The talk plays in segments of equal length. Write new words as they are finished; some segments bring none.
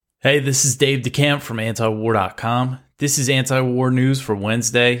Hey, this is Dave DeCamp from antiwar.com. This is anti-war news for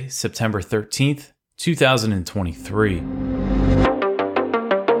Wednesday, September 13th, 2023.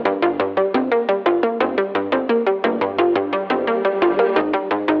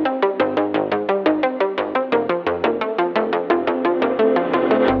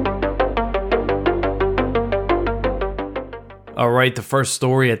 All right, the first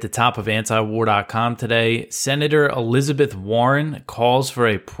story at the top of antiwar.com today. Senator Elizabeth Warren calls for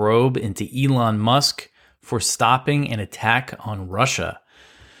a probe into Elon Musk for stopping an attack on Russia.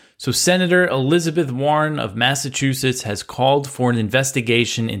 So Senator Elizabeth Warren of Massachusetts has called for an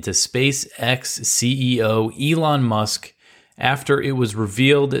investigation into SpaceX CEO Elon Musk after it was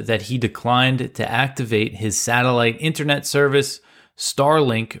revealed that he declined to activate his satellite internet service,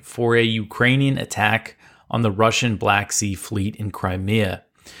 Starlink, for a Ukrainian attack on the Russian Black Sea Fleet in Crimea.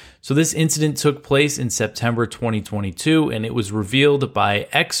 So this incident took place in September 2022, and it was revealed by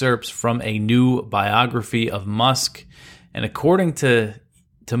excerpts from a new biography of Musk. And according to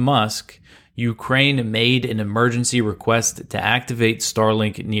Musk, Ukraine made an emergency request to activate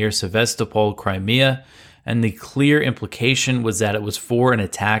Starlink near Sevastopol, Crimea, and the clear implication was that it was for an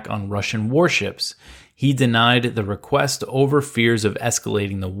attack on Russian warships. He denied the request over fears of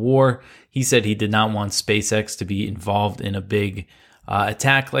escalating the war. He said he did not want SpaceX to be involved in a big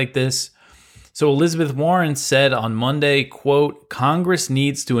attack like this. So Elizabeth Warren said on Monday, quote, "Congress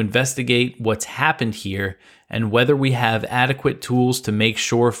needs to investigate what's happened here and whether we have adequate tools to make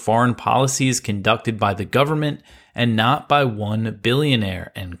sure foreign policy is conducted by the government and not by one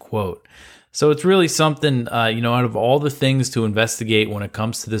billionaire," end quote. So it's really something, out of all the things to investigate when it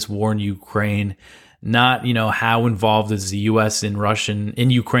comes to this war in Ukraine, not, how involved is the U.S.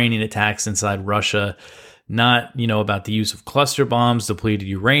 in Ukrainian attacks inside Russia, not, about the use of cluster bombs, depleted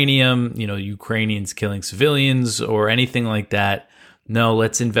uranium, Ukrainians killing civilians or anything like that. No,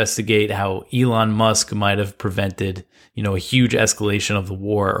 let's investigate how Elon Musk might have prevented, a huge escalation of the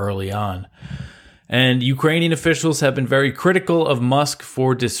war early on. And Ukrainian officials have been very critical of Musk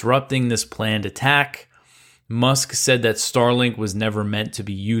for disrupting this planned attack. Musk said that Starlink was never meant to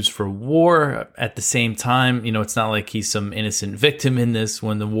be used for war. At the same time, it's not like he's some innocent victim in this.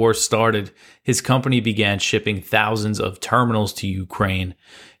 When the war started, his company began shipping thousands of terminals to Ukraine.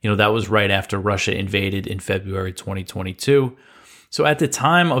 That was right after Russia invaded in February 2022. So at the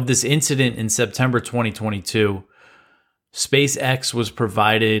time of this incident in September 2022, SpaceX was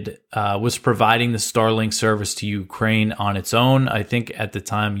providing the Starlink service to Ukraine on its own. I think at the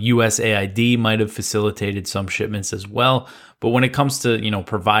time USAID might have facilitated some shipments as well. But when it comes to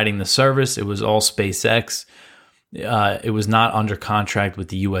providing the service, it was all SpaceX. It was not under contract with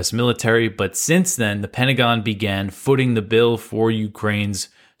the U.S. military. But since then, the Pentagon began footing the bill for Ukraine's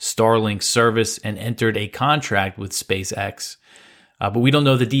Starlink service and entered a contract with SpaceX. But we don't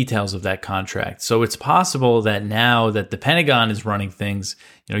know the details of that contract. So it's possible that now that the Pentagon is running things,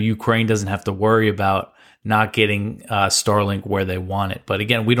 Ukraine doesn't have to worry about not getting Starlink where they want it. But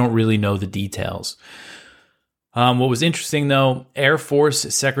again, we don't really know the details. What was interesting, though, Air Force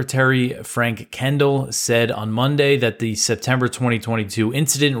Secretary Frank Kendall said on Monday that the September 2022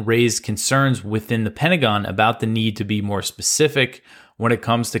 incident raised concerns within the Pentagon about the need to be more specific when it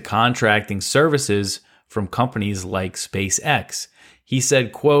comes to contracting services from companies like SpaceX. He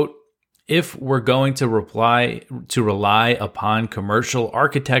said, quote, "If we're going to rely upon commercial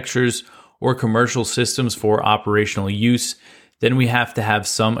architectures or commercial systems for operational use, then we have to have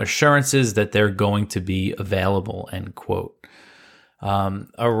some assurances that they're going to be available," end quote.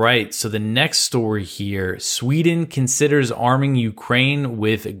 All right, so the next story here, Sweden considers arming Ukraine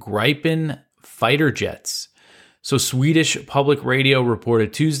with Gripen fighter jets. So Swedish public radio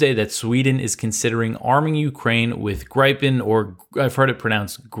reported Tuesday that Sweden is considering arming Ukraine with Gripen, or I've heard it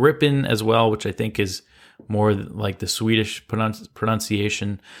pronounced Gripen as well, which I think is more like the Swedish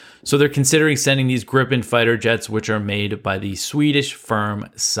pronunciation. So they're considering sending these Gripen fighter jets, which are made by the Swedish firm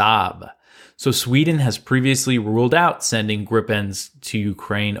Saab. So Sweden has previously ruled out sending Gripens to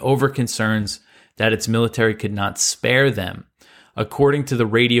Ukraine over concerns that its military could not spare them. According to the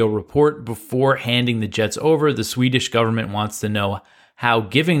radio report, before handing the jets over, the Swedish government wants to know how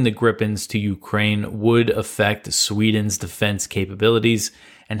giving the Gripens to Ukraine would affect Sweden's defense capabilities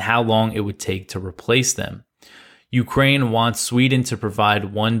and how long it would take to replace them. Ukraine wants Sweden to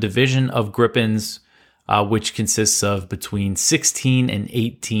provide one division of Gripens, which consists of between 16 and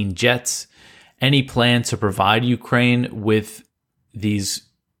 18 jets. Any plan to provide Ukraine with these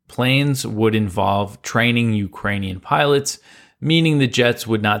planes would involve training Ukrainian pilots, meaning the jets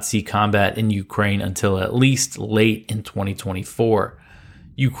would not see combat in Ukraine until at least late in 2024.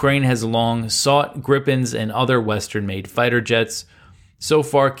 Ukraine has long sought Gripens and other Western-made fighter jets. So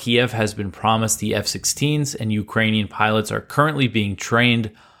far, Kiev has been promised the F-16s, and Ukrainian pilots are currently being trained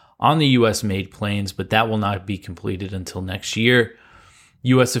on the U.S.-made planes, but that will not be completed until next year.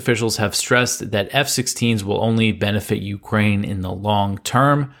 U.S. officials have stressed that F-16s will only benefit Ukraine in the long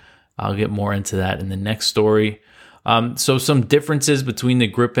term. I'll get more into that in the next story. So some differences between the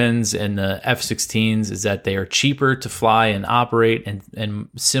Gripens and the F-16s is that they are cheaper to fly and operate and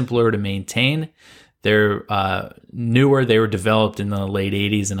simpler to maintain. They're newer. They were developed in the late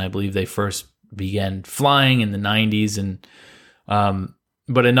 80s, and I believe they first began flying in the 90s.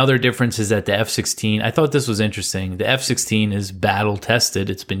 But another difference is that the F-16, I thought this was interesting. The F-16 is battle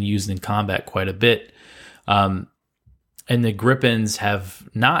tested. It's been used in combat quite a bit. And the Gripens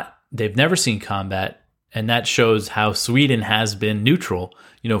they've never seen combat. And that shows how Sweden has been neutral,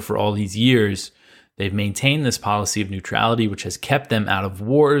 for all these years. They've maintained this policy of neutrality, which has kept them out of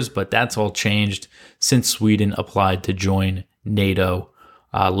wars, but that's all changed since Sweden applied to join NATO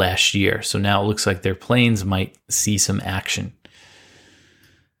last year. So now it looks like their planes might see some action.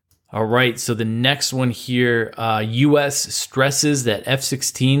 All right, so the next one here, U.S. stresses that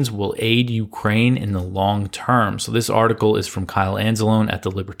F-16s will aid Ukraine in the long term. So this article is from Kyle Anzalone at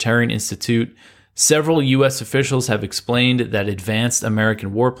the Libertarian Institute. Several U.S. officials have explained that advanced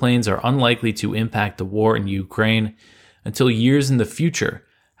American warplanes are unlikely to impact the war in Ukraine until years in the future.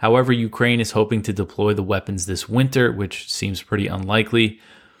 However, Ukraine is hoping to deploy the weapons this winter, which seems pretty unlikely.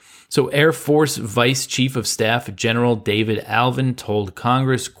 So Air Force Vice Chief of Staff General David Alvin told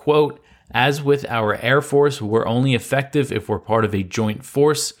Congress, quote, "As with our Air Force, we're only effective if we're part of a joint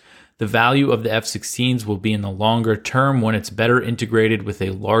force. The value of the F-16s will be in the longer term when it's better integrated with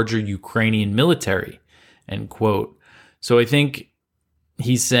a larger Ukrainian military," end quote. So I think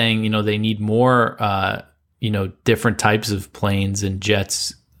he's saying, they need more, different types of planes and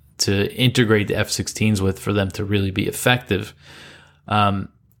jets to integrate the F-16s with for them to really be effective.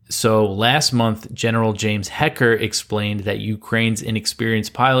 So last month, General James Hecker explained that Ukraine's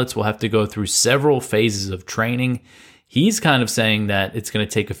inexperienced pilots will have to go through several phases of training. He's kind of saying that it's going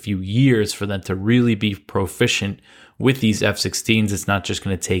to take a few years for them to really be proficient with these F-16s. It's not just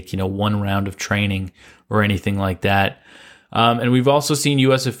going to take, one round of training or anything like that. And we've also seen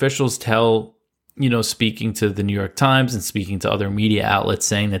U.S. officials tell, speaking to the New York Times and speaking to other media outlets,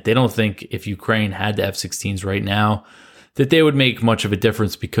 saying that they don't think if Ukraine had the F-16s right now, that they would make much of a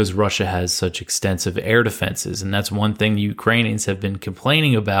difference because Russia has such extensive air defenses. And that's one thing the Ukrainians have been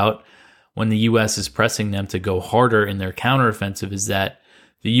complaining about when the U.S. is pressing them to go harder in their counteroffensive, is that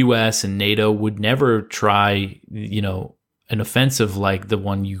the U.S. and NATO would never try, an offensive like the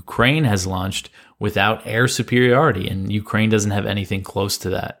one Ukraine has launched without air superiority, and Ukraine doesn't have anything close to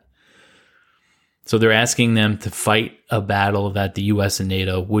that. So they're asking them to fight a battle that the U.S. and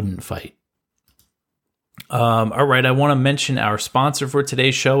NATO wouldn't fight. All right, I want to mention our sponsor for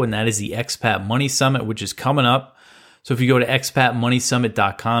today's show, and that is the Expat Money Summit, which is coming up. So if you go to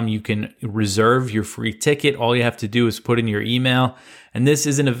expatmoneysummit.com, you can reserve your free ticket. All you have to do is put in your email. And this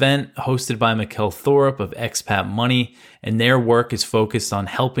is an event hosted by Mikkel Thorup of Expat Money, and their work is focused on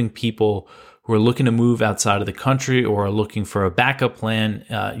helping people who are looking to move outside of the country or are looking for a backup plan,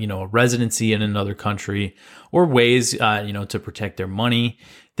 a residency in another country, or ways, to protect their money,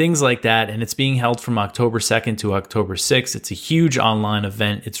 things like that. And it's being held from October 2nd to October 6th. It's a huge online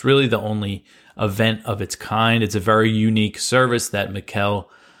event. It's really the only event of its kind. It's a very unique service that Mikkel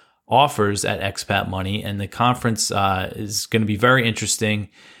offers at Expat Money, and the conference is going to be very interesting.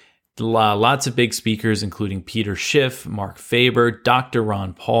 Lots of big speakers, including Peter Schiff, Mark Faber, Dr.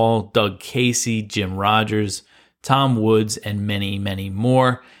 Ron Paul, Doug Casey, Jim Rogers, Tom Woods, and many, many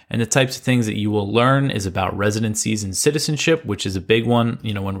more. And the types of things that you will learn is about residencies and citizenship, which is a big one,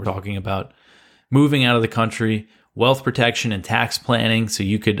 when we're talking about moving out of the country, wealth protection and tax planning, so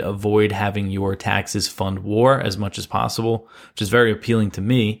you could avoid having your taxes fund war as much as possible, which is very appealing to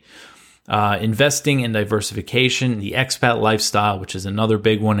me. Investing and diversification, the expat lifestyle, which is another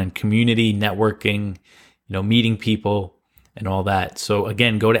big one, and community networking, meeting people and all that. So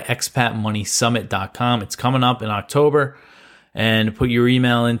again, go to expatmoneysummit.com. It's coming up in October, and put your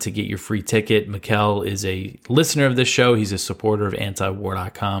email in to get your free ticket. Mikkel is a listener of this show. He's a supporter of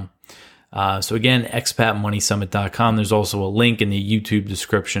antiwar.com. So again, expatmoneysummit.com. There's also a link in the YouTube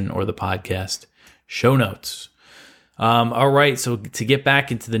description or the podcast show notes. All right, so to get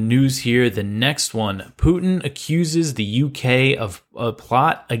back into the news here, the next one, Putin accuses the UK of a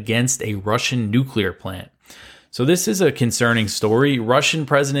plot against a Russian nuclear plant. So this is a concerning story. Russian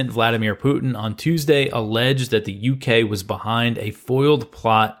President Vladimir Putin on Tuesday alleged that the UK was behind a foiled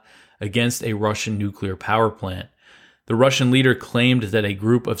plot against a Russian nuclear power plant. The Russian leader claimed that a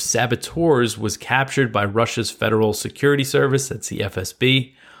group of saboteurs was captured by Russia's Federal Security Service, that's the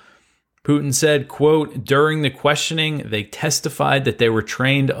FSB. Putin said, quote, during the questioning, they testified that they were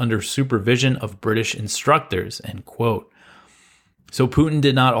trained under supervision of British instructors, end quote. So Putin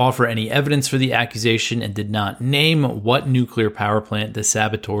did not offer any evidence for the accusation and did not name what nuclear power plant the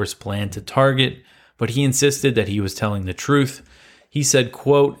saboteurs planned to target, but he insisted that he was telling the truth. He said,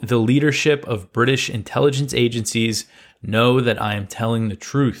 quote, the leadership of British intelligence agencies know that I am telling the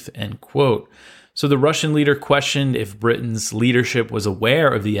truth, end quote. So the Russian leader questioned if Britain's leadership was aware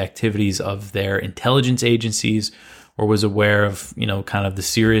of the activities of their intelligence agencies or was aware of, kind of the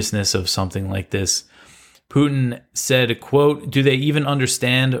seriousness of something like this. Putin said, quote, do they even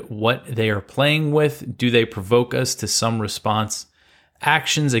understand what they are playing with? Do they provoke us to some response?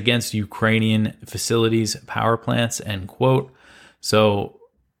 Actions against Ukrainian facilities, power plants, end quote. So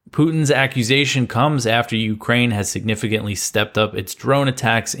Putin's accusation comes after Ukraine has significantly stepped up its drone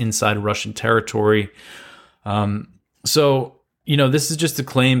attacks inside Russian territory. This is just a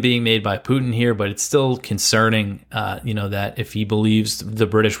claim being made by Putin here, but it's still concerning, that if he believes the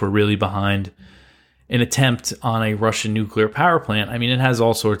British were really behind an attempt on a Russian nuclear power plant, it has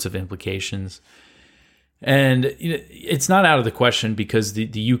all sorts of implications. And it's not out of the question because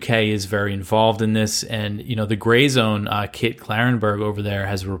the UK is very involved in this. And, the gray zone, Kit Clarenberg over there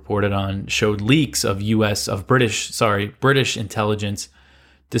has reported on, showed leaks of British intelligence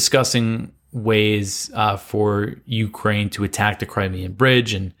discussing ways for Ukraine to attack the Crimean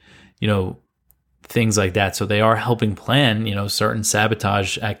Bridge and, things like that. So they are helping plan, certain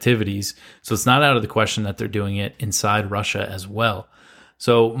sabotage activities. So it's not out of the question that they're doing it inside Russia as well.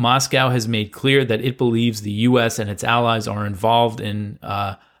 So Moscow has made clear that it believes the U.S. and its allies are involved in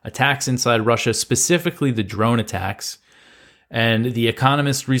attacks inside Russia, specifically the drone attacks. And The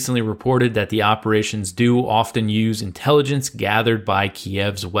Economist recently reported that the operations do often use intelligence gathered by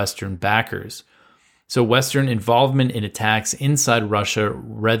Kiev's Western backers. So Western involvement in attacks inside Russia,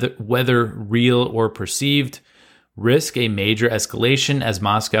 whether real or perceived, risk a major escalation as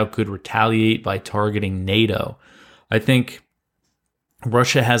Moscow could retaliate by targeting NATO. I think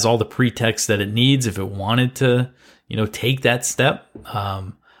Russia has all the pretext that it needs if it wanted to, take that step.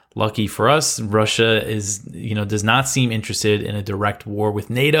 Lucky for us, Russia does not seem interested in a direct war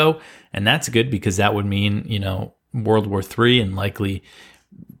with NATO, and that's good because that would mean, World War III and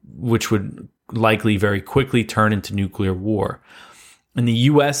which would likely very quickly turn into nuclear war. And the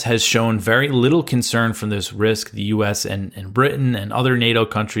U.S. has shown very little concern from this risk. The U.S. and Britain and other NATO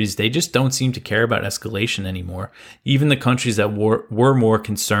countries, they just don't seem to care about escalation anymore. Even the countries that were more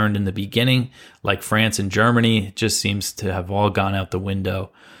concerned in the beginning, like France and Germany, just seems to have all gone out the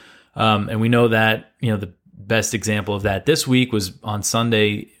window. And we know that, the best example of that this week was on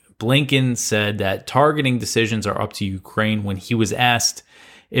Sunday. Blinken said that targeting decisions are up to Ukraine when he was asked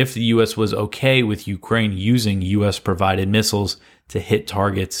if the U.S. was okay with Ukraine using U.S.-provided missiles to hit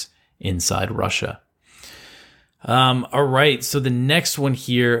targets inside Russia. All right, so the next one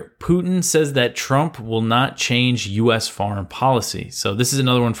here, Putin says that Trump will not change U.S. foreign policy. So this is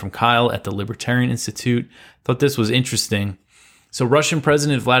another one from Kyle at the Libertarian Institute. Thought this was interesting. So Russian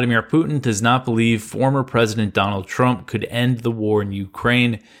President Vladimir Putin does not believe former President Donald Trump could end the war in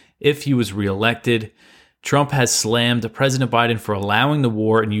Ukraine if he was reelected. Trump has slammed President Biden for allowing the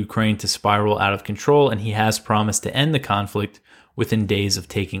war in Ukraine to spiral out of control, and he has promised to end the conflict within days of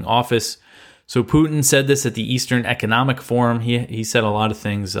taking office. So Putin said this at the Eastern Economic Forum. He said a lot of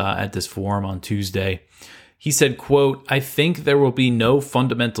things at this forum on Tuesday. He said, quote, I think there will be no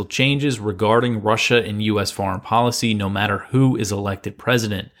fundamental changes regarding Russia in U.S. foreign policy, no matter who is elected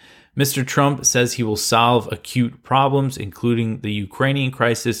president. Mr. Trump says he will solve acute problems, including the Ukrainian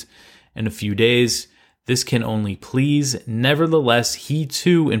crisis, in a few days. This can only please. Nevertheless, he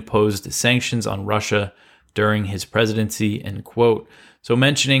too imposed sanctions on Russia during his presidency, end quote. So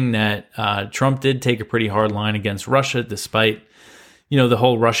mentioning that Trump did take a pretty hard line against Russia, despite, the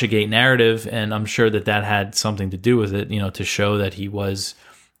whole Russiagate narrative. And I'm sure that had something to do with it, to show that he was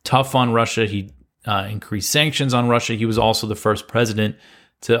tough on Russia. He increased sanctions on Russia. He was also the first president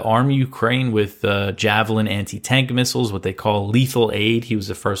to arm Ukraine with Javelin anti-tank missiles, what they call lethal aid. He was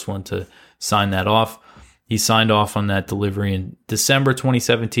the first one to sign that off. He signed off on that delivery in December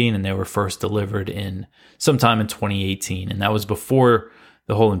 2017, and they were first delivered sometime in 2018. And that was before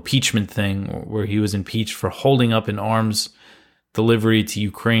the whole impeachment thing, where he was impeached for holding up an arms delivery to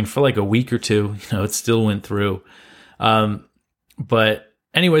Ukraine for like a week or two. It still went through. But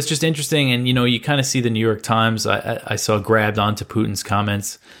anyway, it's just interesting. And, you kind of see the New York Times, I saw grabbed onto Putin's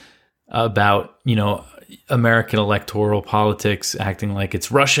comments about, American electoral politics, acting like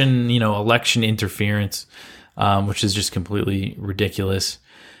it's Russian, election interference. which is just completely ridiculous.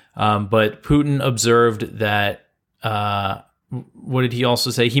 But Putin observed that, what did he also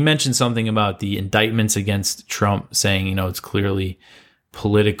say? He mentioned something about the indictments against Trump, saying, it's clearly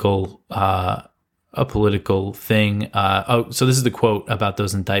political, a political thing. So this is the quote about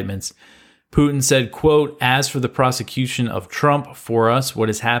those indictments. Putin said, quote, "As for the prosecution of Trump, for us, what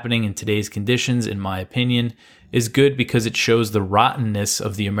is happening in today's conditions, in my opinion, is good because it shows the rottenness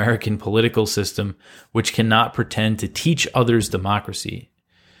of the American political system, which cannot pretend to teach others democracy.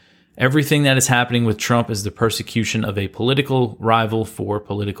 Everything that is happening with Trump is the persecution of a political rival for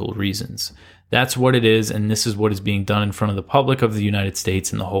political reasons. That's what it is, and this is what is being done in front of the public of the United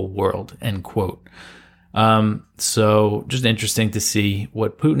States and the whole world," end quote. So just interesting to see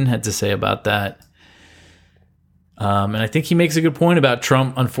what Putin had to say about that. And I think he makes a good point about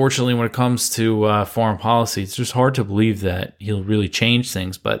Trump. Unfortunately, when it comes to foreign policy, it's just hard to believe that he'll really change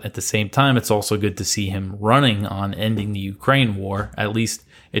things. But at the same time, it's also good to see him running on ending the Ukraine war. At least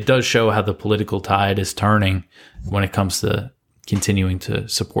it does show how the political tide is turning when it comes to continuing to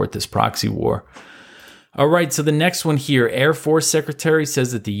support this proxy war. All right, so the next one here, Air Force Secretary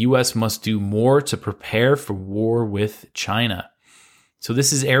says that the U.S. must do more to prepare for war with China. So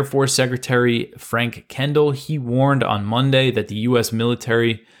this is Air Force Secretary Frank Kendall. He warned on Monday that the U.S.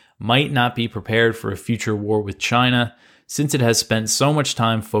 military might not be prepared for a future war with China since it has spent so much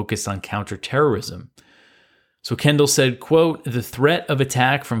time focused on counterterrorism. So Kendall said, quote, "The threat of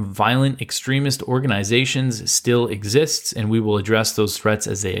attack from violent extremist organizations still exists, and we will address those threats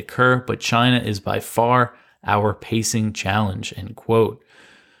as they occur, but China is by far our pacing challenge," end quote.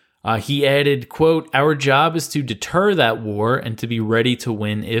 He added, quote, "Our job is to deter that war and to be ready to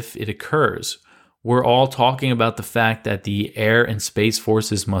win if it occurs. We're all talking about the fact that the air and space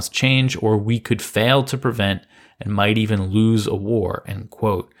forces must change or we could fail to prevent and might even lose a war," end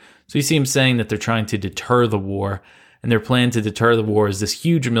quote. So you see him saying that they're trying to deter the war, and their plan to deter the war is this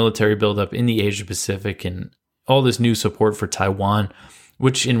huge military buildup in the Asia Pacific and all this new support for Taiwan,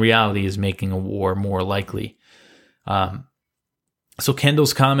 which in reality is making a war more likely. So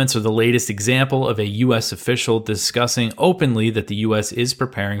Kendall's comments are the latest example of a U.S. official discussing openly that the U.S. is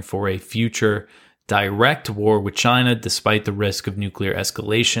preparing for a future direct war with China despite the risk of nuclear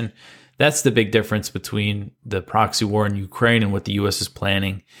escalation. That's the big difference between the proxy war in Ukraine and what the U.S. is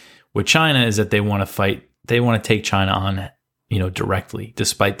planning with China, is that they want to fight, they want to take China on, directly,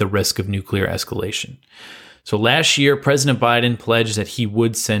 despite the risk of nuclear escalation. So last year, President Biden pledged that he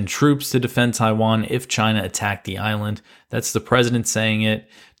would send troops to defend Taiwan if China attacked the island. That's the president saying it.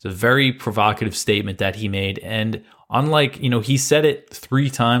 It's a very provocative statement that he made. And unlike, he said it 3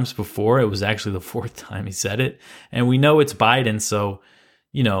 times before, it was actually the 4th time he said it. And we know it's Biden, so,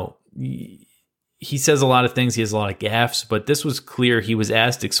 he says a lot of things. He has a lot of gaffes, but this was clear. He was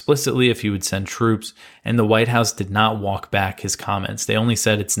asked explicitly if he would send troops, and the White House did not walk back his comments. They only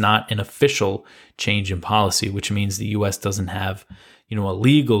said it's not an official change in policy, which means the U.S. doesn't have, a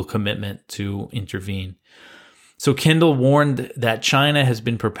legal commitment to intervene. So Kendall warned that China has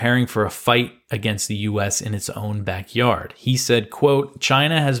been preparing for a fight against the U.S. in its own backyard. He said, quote,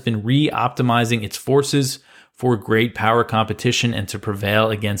 "China has been re-optimizing its forces for great power competition and to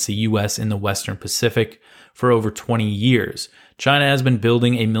prevail against the U.S. in the Western Pacific for over 20 years. China has been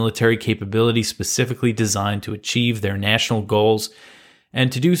building a military capability specifically designed to achieve their national goals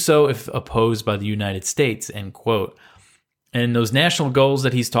and to do so if opposed by the United States," end quote. And those national goals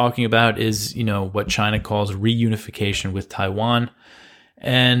that he's talking about is, what China calls reunification with Taiwan.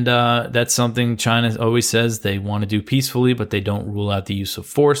 And that's something China always says they want to do peacefully, but they don't rule out the use of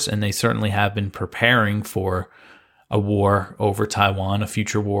force. And they certainly have been preparing for a war over Taiwan, a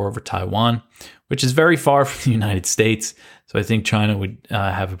future war over Taiwan, which is very far from the United States. So I think China would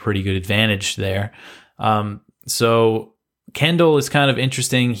have a pretty good advantage there. So Kendall is kind of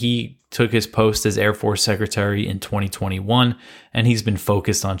interesting. He took his post as Air Force Secretary in 2021, and he's been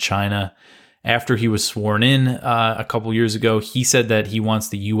focused on China. After he was sworn in a couple years ago, he said that he wants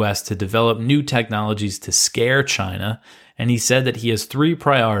the U.S. to develop new technologies to scare China. And he said that he has 3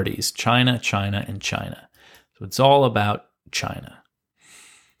 priorities: China, China, and China. So it's all about China.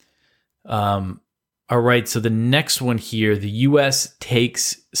 All right, so the next one here, the U.S.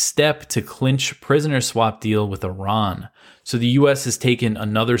 takes step to clinch prisoner swap deal with Iran. So the U.S. has taken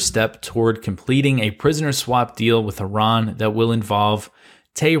another step toward completing a prisoner swap deal with Iran that will involve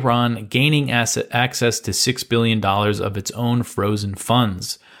Tehran gaining access to $6 billion of its own frozen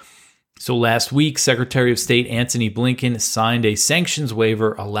funds. So last week, Secretary of State Antony Blinken signed a sanctions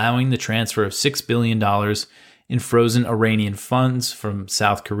waiver allowing the transfer of $6 billion in frozen Iranian funds from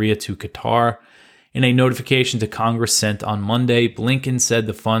South Korea to Qatar. In a notification to Congress sent on Monday, Blinken said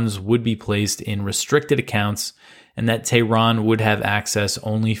the funds would be placed in restricted accounts and that Tehran would have access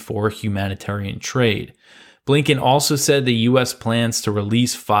only for humanitarian trade. Blinken also said the U.S. plans to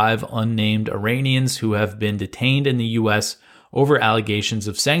release 5 unnamed Iranians who have been detained in the U.S. over allegations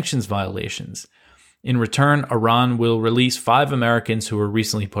of sanctions violations. In return, Iran will release 5 Americans who were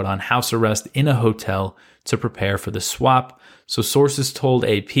recently put on house arrest in a hotel to prepare for the swap. So sources told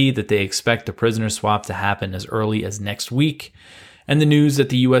AP that they expect the prisoner swap to happen as early as next week. And the news that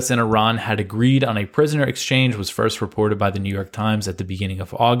the U.S. and Iran had agreed on a prisoner exchange was first reported by the New York Times at the beginning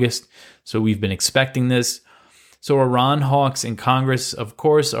of August. So we've been expecting this. So Iran hawks in Congress, of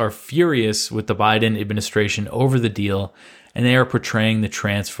course, are furious with the Biden administration over the deal, and they are portraying the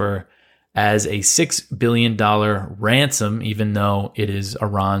transfer as a $6 billion ransom, even though it is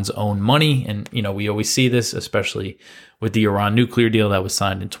Iran's own money. And, we always see this, especially with the Iran nuclear deal that was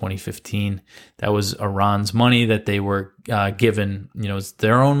signed in 2015. That was Iran's money that they were given, it's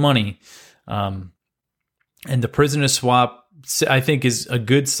their own money. And the prisoner swap, I think, is a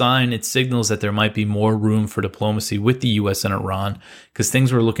good sign. It signals that there might be more room for diplomacy with the U.S. and Iran, because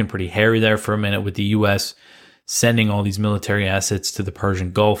things were looking pretty hairy there for a minute with the U.S. sending all these military assets to the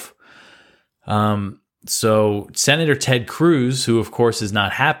Persian Gulf. So Senator Ted Cruz, who of course is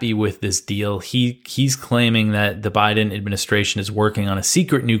not happy with this deal, he's claiming that the Biden administration is working on a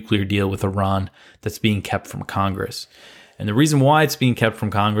secret nuclear deal with Iran that's being kept from Congress. And the reason why it's being kept from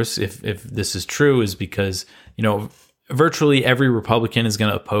Congress, if this is true, is because, virtually every Republican is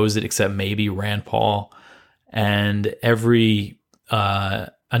going to oppose it except maybe Rand Paul, and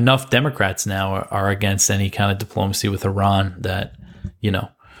enough Democrats now are against any kind of diplomacy with Iran that,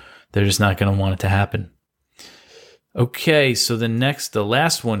 they're just not going to want it to happen. Okay, so the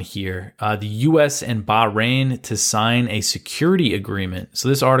last one here, the U.S. and Bahrain to sign a security agreement. So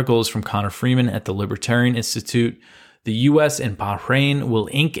this article is from Connor Freeman at the Libertarian Institute. The U.S. and Bahrain will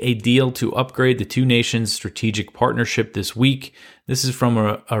ink a deal to upgrade the two nations' strategic partnership this week. This is from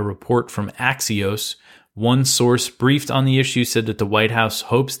a report from Axios. One source briefed on the issue said that the White House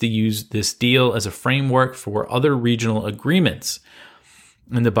hopes to use this deal as a framework for other regional agreements.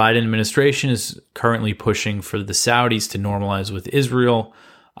 And the Biden administration is currently pushing for the Saudis to normalize with Israel.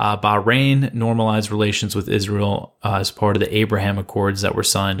 Bahrain normalized relations with Israel as part of the Abraham Accords that were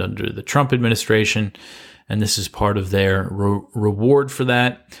signed under the Trump administration. And this is part of their reward for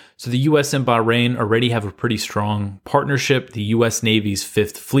that. So the U.S. and Bahrain already have a pretty strong partnership. The U.S. Navy's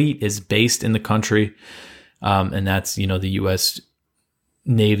 5th Fleet is based in the country. And that's, the U.S.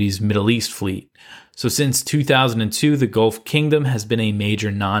 Navy's Middle East Fleet. So since 2002, the Gulf Kingdom has been a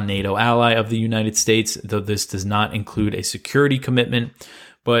major non-NATO ally of the United States, though this does not include a security commitment.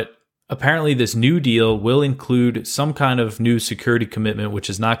 But apparently this new deal will include some kind of new security commitment, which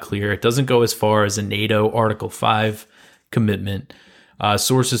is not clear. It doesn't go as far as a NATO Article 5 commitment.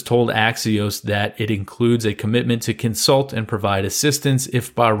 Sources told Axios that it includes a commitment to consult and provide assistance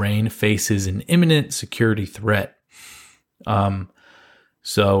if Bahrain faces an imminent security threat.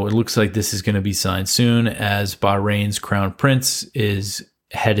 So it looks like this is going to be signed soon, as Bahrain's crown prince is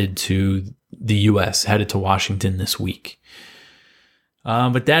headed to the U.S., headed to Washington this week.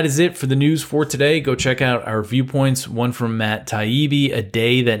 But that is it for the news for today. Go check out our viewpoints. One from Matt Taibbi, A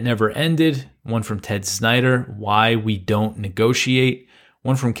Day That Never Ended. One from Ted Snyder, Why We Don't Negotiate.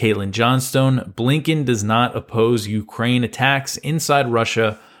 One from Caitlin Johnstone, Blinken does not oppose Ukraine attacks inside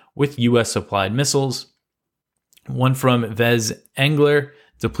Russia with U.S.-supplied missiles. One from Vez Engler,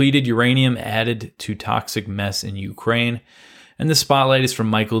 depleted uranium added to toxic mess in Ukraine. And the spotlight is from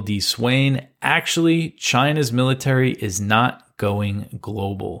Michael D. Swain. Actually, China's military is not going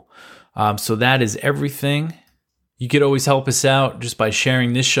global. So that is everything. You could always help us out just by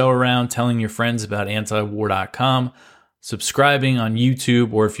sharing this show around, telling your friends about antiwar.com, subscribing on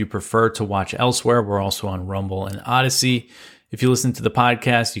YouTube, or if you prefer to watch elsewhere, we're also on Rumble and Odyssey. If you listen to the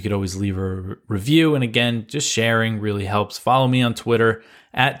podcast, you could always leave a review. And again, just sharing really helps. Follow me on Twitter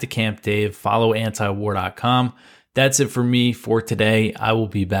 @DeCampDave. Follow antiwar.com. That's it for me for today. I will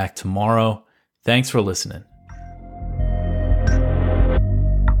be back tomorrow. Thanks for listening.